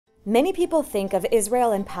Many people think of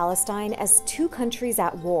Israel and Palestine as two countries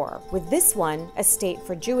at war, with this one, a state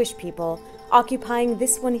for Jewish people, occupying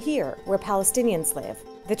this one here, where Palestinians live.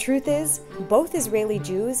 The truth is, both Israeli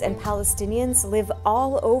Jews and Palestinians live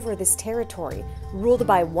all over this territory, ruled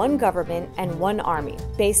by one government and one army,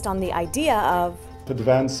 based on the idea of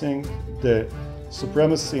advancing the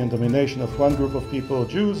supremacy and domination of one group of people,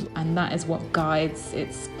 Jews. And that is what guides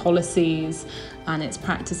its policies and its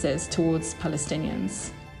practices towards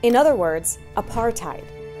Palestinians. In other words, apartheid.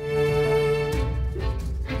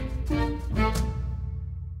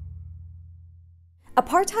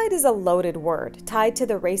 Apartheid is a loaded word tied to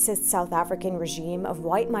the racist South African regime of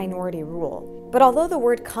white minority rule. But although the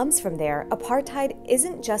word comes from there, apartheid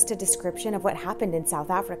isn't just a description of what happened in South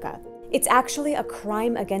Africa. It's actually a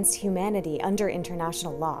crime against humanity under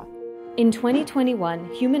international law. In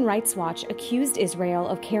 2021, Human Rights Watch accused Israel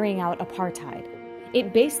of carrying out apartheid.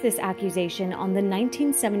 It based this accusation on the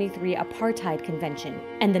 1973 Apartheid Convention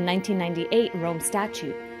and the 1998 Rome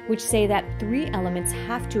Statute, which say that three elements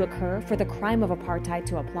have to occur for the crime of apartheid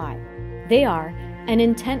to apply. They are an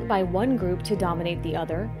intent by one group to dominate the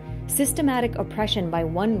other, systematic oppression by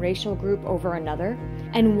one racial group over another,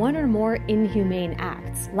 and one or more inhumane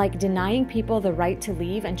acts, like denying people the right to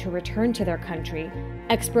leave and to return to their country,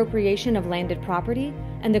 expropriation of landed property,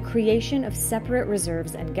 and the creation of separate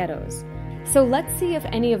reserves and ghettos. So let's see if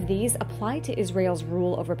any of these apply to Israel's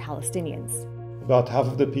rule over Palestinians. About half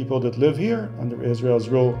of the people that live here under Israel's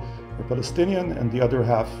rule are Palestinian, and the other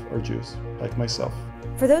half are Jews, like myself.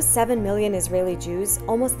 For those 7 million Israeli Jews,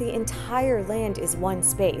 almost the entire land is one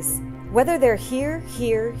space. Whether they're here,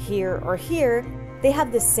 or here, they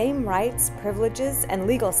have the same rights, privileges, and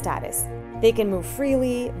legal status. They can move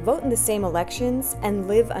freely, vote in the same elections, and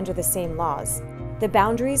live under the same laws. The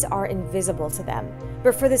boundaries are invisible to them.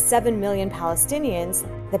 But for the 7 million Palestinians,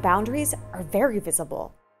 the boundaries are very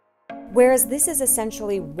visible. Whereas this is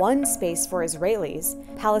essentially one space for Israelis,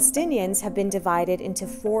 Palestinians have been divided into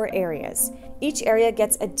 4 areas. Each area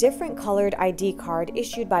gets a different colored ID card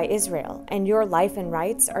issued by Israel, and your life and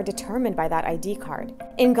rights are determined by that ID card.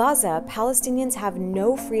 In Gaza, Palestinians have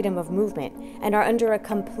no freedom of movement and are under a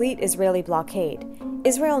complete Israeli blockade.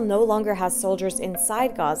 Israel no longer has soldiers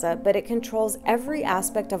inside Gaza, but it controls every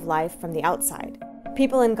aspect of life from the outside.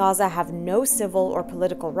 People in Gaza have no civil or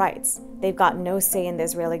political rights. They've got no say in the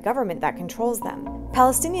Israeli government that controls them.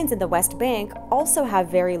 Palestinians in the West Bank also have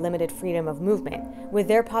very limited freedom of movement, with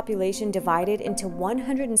their population divided into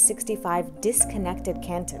 165 disconnected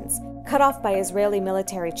cantons, cut off by Israeli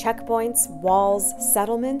military checkpoints, walls,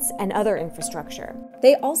 settlements, and other infrastructure.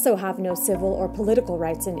 They also have no civil or political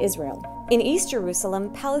rights in Israel. In East Jerusalem,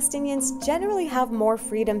 Palestinians generally have more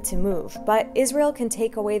freedom to move, but Israel can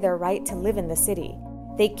take away their right to live in the city.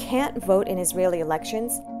 They can't vote in Israeli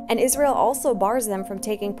elections, and Israel also bars them from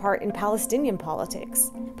taking part in Palestinian politics.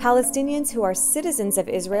 Palestinians who are citizens of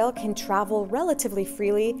Israel can travel relatively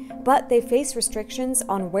freely, but they face restrictions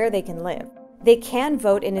on where they can live. They can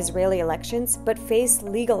vote in Israeli elections, but face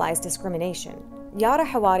legalized discrimination. Yara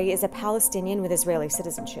Hawari is a Palestinian with Israeli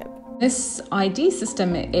citizenship. This ID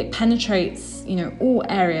system, it penetrates, all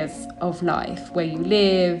areas of life, where you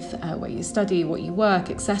live, where you study, what you work,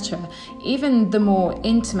 etc. Even the more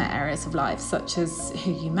intimate areas of life, such as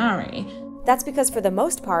who you marry. That's because for the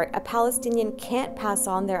most part, a Palestinian can't pass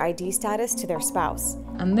on their ID status to their spouse.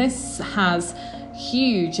 And this has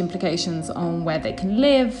huge implications on where they can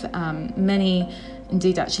live. Many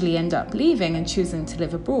indeed actually end up leaving and choosing to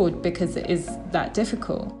live abroad because it is that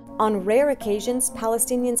difficult. On rare occasions,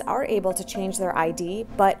 Palestinians are able to change their ID,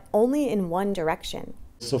 but only in one direction.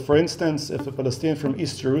 So for instance, if a Palestinian from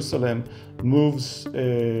East Jerusalem moves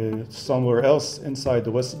somewhere else inside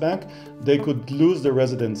the West Bank, they could lose their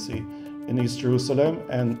residency in East Jerusalem.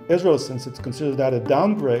 And Israel, since it's considered that a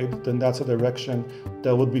downgrade, then that's a direction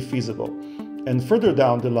that would be feasible. And further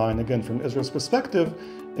down the line, again, from Israel's perspective,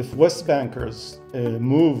 if West Bankers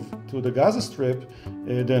move to the Gaza Strip,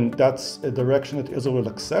 then that's a direction that Israel will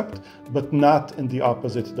accept, but not in the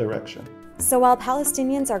opposite direction. So while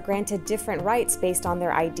Palestinians are granted different rights based on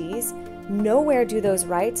their IDs, nowhere do those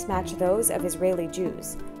rights match those of Israeli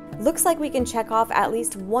Jews. Looks like we can check off at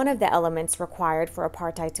least one of the elements required for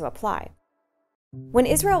apartheid to apply. When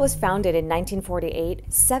Israel was founded in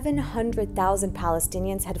 1948, 700,000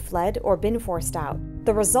 Palestinians had fled or been forced out.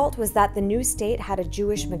 The result was that the new state had a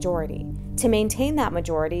Jewish majority. To maintain that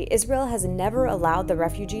majority, Israel has never allowed the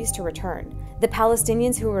refugees to return. The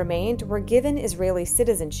Palestinians who remained were given Israeli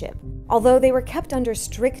citizenship, although they were kept under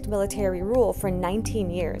strict military rule for 19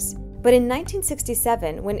 years. But in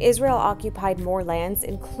 1967, when Israel occupied more lands,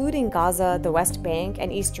 including Gaza, the West Bank,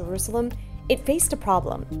 and East Jerusalem, it faced a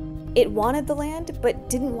problem. It wanted the land, but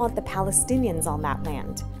didn't want the Palestinians on that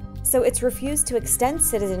land. So it's refused to extend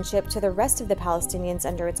citizenship to the rest of the Palestinians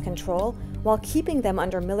under its control, while keeping them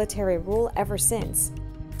under military rule ever since.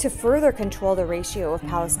 To further control the ratio of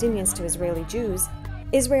Palestinians to Israeli Jews,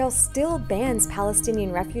 Israel still bans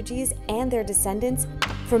Palestinian refugees and their descendants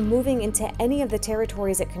from moving into any of the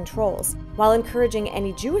territories it controls, while encouraging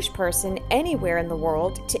any Jewish person anywhere in the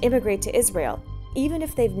world to immigrate to Israel, even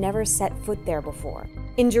if they've never set foot there before.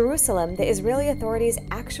 In Jerusalem, the Israeli authorities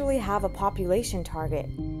actually have a population target: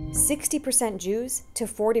 60% Jews to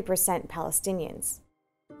 40% Palestinians.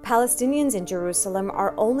 Palestinians in Jerusalem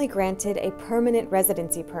are only granted a permanent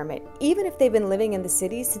residency permit, even if they've been living in the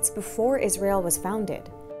city since before Israel was founded.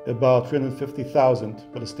 About 350,000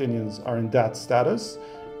 Palestinians are in that status,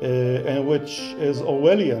 and which is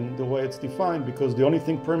Orwellian the way it's defined, because the only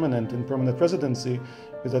thing permanent in permanent residency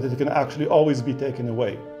is that it can actually always be taken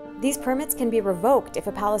away. These permits can be revoked if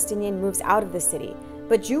a Palestinian moves out of the city,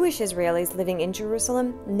 but Jewish Israelis living in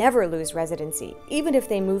Jerusalem never lose residency, even if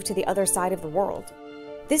they move to the other side of the world.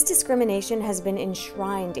 This discrimination has been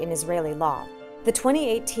enshrined in Israeli law. The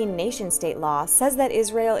 2018 nation-state law says that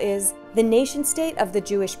Israel is the nation-state of the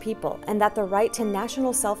Jewish people, and that the right to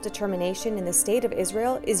national self-determination in the state of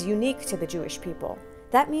Israel is unique to the Jewish people.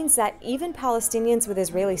 That means that even Palestinians with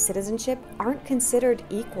Israeli citizenship aren't considered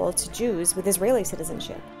equal to Jews with Israeli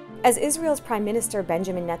citizenship. As Israel's Prime Minister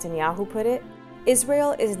Benjamin Netanyahu put it,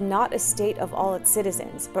 Israel is not a state of all its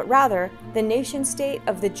citizens, but rather the nation-state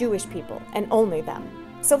of the Jewish people, and only them.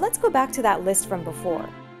 So let's go back to that list from before.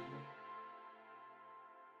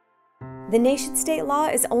 The nation-state law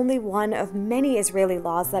is only one of many Israeli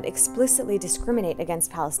laws that explicitly discriminate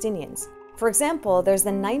against Palestinians. For example, there's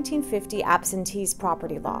the 1950 Absentees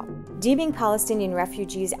Property Law. Deeming Palestinian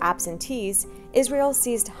refugees absentees, Israel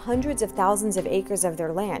seized hundreds of thousands of acres of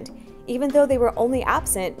their land, even though they were only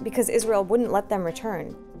absent because Israel wouldn't let them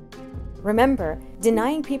return. Remember,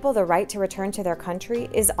 denying people the right to return to their country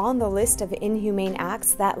is on the list of inhumane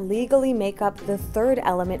acts that legally make up the third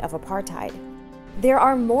element of apartheid. There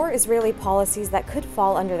are more Israeli policies that could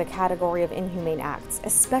fall under the category of inhumane acts,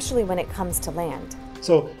 especially when it comes to land.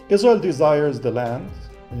 So Israel desires the land,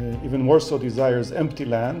 even more so desires empty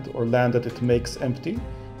land, or land that it makes empty,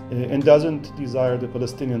 and doesn't desire the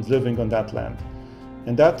Palestinians living on that land.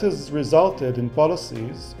 And that has resulted in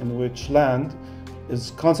policies in which land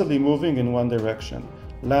is constantly moving in one direction.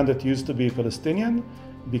 Land that used to be Palestinian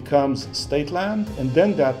becomes state land, and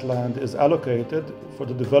then that land is allocated for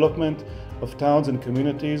the development of towns and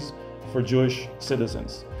communities for Jewish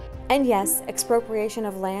citizens. And yes, expropriation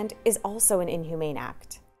of land is also an inhumane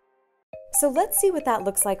act. So let's see what that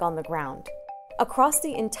looks like on the ground. Across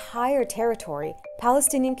the entire territory,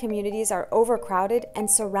 Palestinian communities are overcrowded and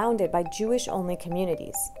surrounded by Jewish-only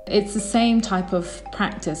communities. It's the same type of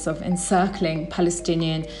practice of encircling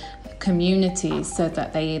Palestinian communities so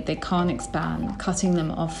that they can't expand, cutting them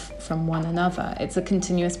off from one another. It's a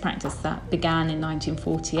continuous practice that began in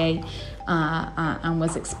 1948 and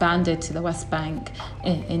was expanded to the West Bank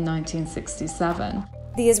in 1967.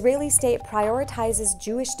 The Israeli state prioritizes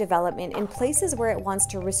Jewish development in places where it wants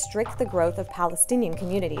to restrict the growth of Palestinian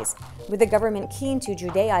communities, with the government keen to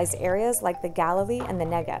Judaize areas like the Galilee and the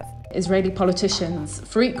Negev. Israeli politicians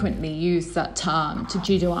frequently use that term to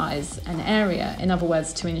Judaize an area, in other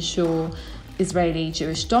words, to ensure Israeli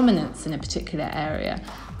Jewish dominance in a particular area,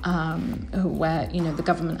 where the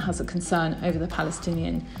government has a concern over the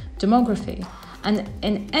Palestinian demography. And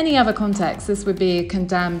in any other context, this would be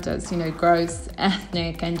condemned as, gross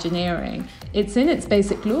ethnic engineering. It's in its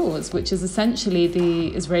basic laws, which is essentially the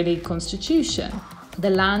Israeli constitution. The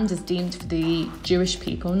land is deemed for the Jewish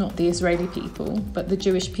people, not the Israeli people, but the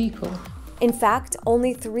Jewish people. In fact,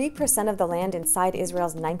 only 3% of the land inside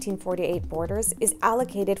Israel's 1948 borders is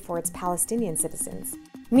allocated for its Palestinian citizens.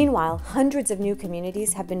 Meanwhile, hundreds of new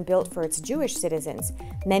communities have been built for its Jewish citizens,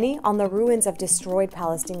 many on the ruins of destroyed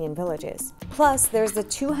Palestinian villages. Plus, there's the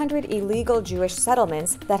 200 illegal Jewish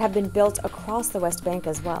settlements that have been built across the West Bank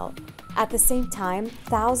as well. At the same time,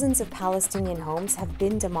 thousands of Palestinian homes have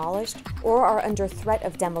been demolished or are under threat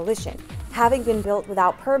of demolition, having been built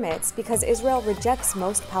without permits because Israel rejects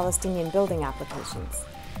most Palestinian building applications.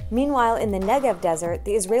 Meanwhile, in the Negev desert,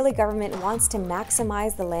 the Israeli government wants to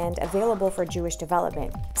maximize the land available for Jewish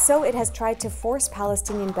development. So it has tried to force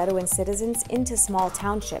Palestinian Bedouin citizens into small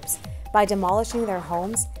townships by demolishing their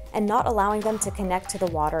homes and not allowing them to connect to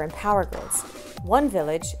the water and power grids. One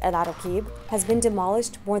village, El Araqib, has been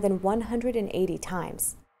demolished more than 180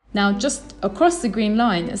 times. Now, just across the Green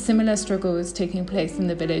Line, a similar struggle is taking place in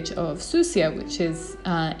the village of Susia, which is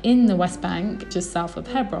in the West Bank, just south of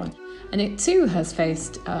Hebron. And it too has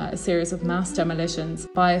faced a series of mass demolitions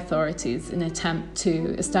by authorities in an attempt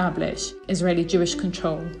to establish Israeli Jewish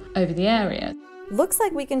control over the area. Looks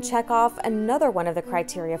like we can check off another one of the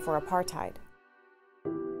criteria for apartheid.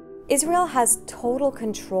 Israel has total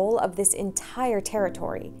control of this entire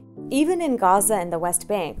territory. Even in Gaza and the West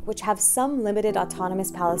Bank, which have some limited autonomous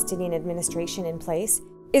Palestinian administration in place,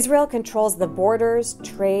 Israel controls the borders,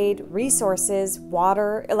 trade, resources,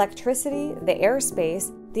 water, electricity, the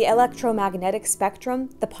airspace, the electromagnetic spectrum,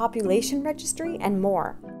 the population registry, and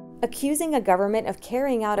more. Accusing a government of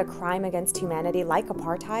carrying out a crime against humanity like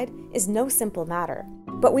apartheid is no simple matter.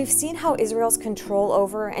 But we've seen how Israel's control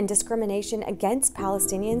over and discrimination against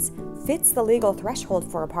Palestinians fits the legal threshold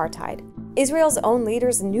for apartheid. Israel's own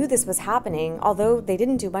leaders knew this was happening, although they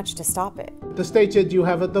didn't do much to stop it. The state that you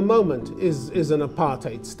have at the moment is an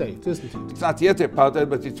apartheid state, isn't it? It's not yet apartheid,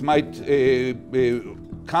 but it might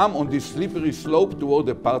come on this slippery slope toward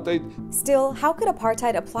apartheid. Still, how could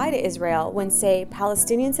apartheid apply to Israel when, say,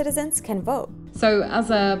 Palestinian citizens can vote? So,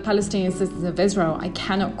 as a Palestinian citizen of Israel, I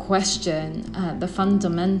cannot question the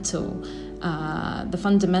fundamental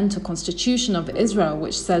constitution of Israel,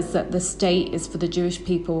 which says that the state is for the Jewish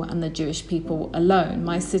people and the Jewish people alone.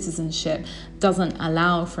 My citizenship doesn't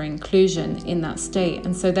allow for inclusion in that state,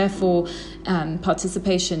 and so therefore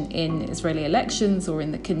participation in Israeli elections or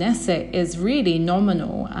in the Knesset is really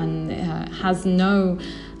nominal and has no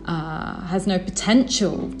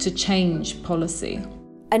potential to change policy.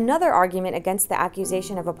 Another argument against the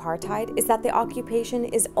accusation of apartheid is that the occupation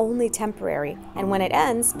is only temporary, and when it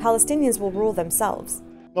ends, Palestinians will rule themselves.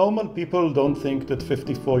 Normal people don't think that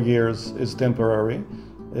 54 years is temporary.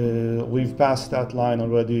 We've passed that line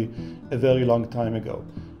already a very long time ago.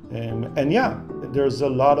 And yeah, there's a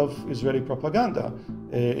lot of Israeli propaganda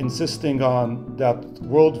insisting on that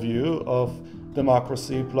worldview of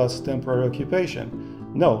democracy plus temporary occupation.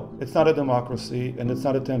 No, it's not a democracy and it's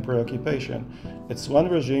not a temporary occupation. It's one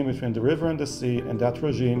regime between the river and the sea, and that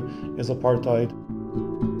regime is apartheid.